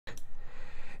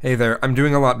Hey there, I'm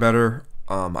doing a lot better.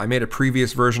 I made a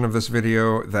previous version of this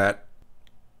video that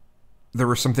there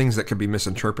were some things that could be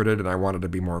misinterpreted, and I wanted to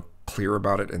be more clear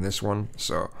about it in this one.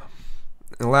 So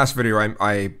in the last video,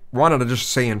 I wanted to just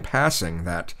say in passing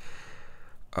that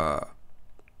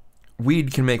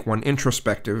weed can make one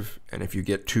introspective, and if you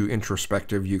get too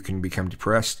introspective, you can become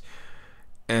depressed.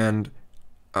 And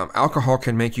alcohol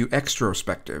can make you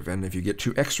extrospective, and if you get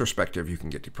too extrospective, you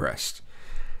can get depressed.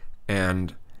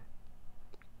 And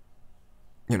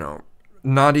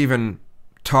not even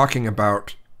talking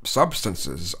about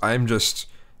substances, I'm just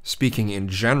speaking in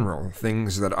general.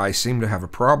 Things that I seem to have a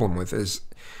problem with is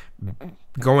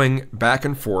going back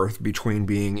and forth between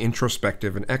being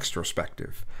introspective and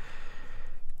extrospective.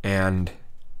 And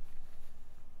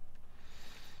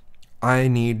I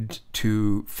need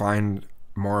to find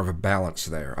more of a balance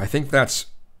there. I think that's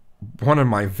one of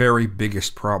my very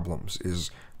biggest problems, is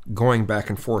going back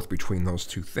and forth between those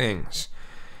two things.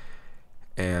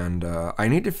 And I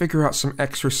need to figure out some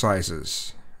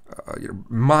exercises,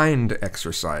 mind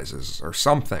exercises or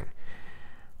something,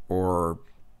 or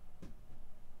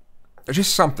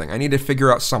just something. I need to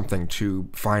figure out something to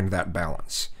find that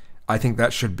balance. I think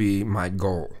that should be my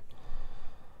goal.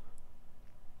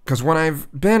 Because when I've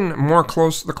been more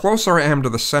close, the closer I am to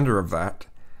the center of that,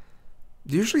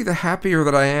 usually the happier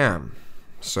that I am.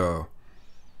 So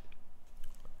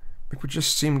it would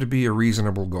just seem to be a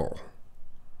reasonable goal.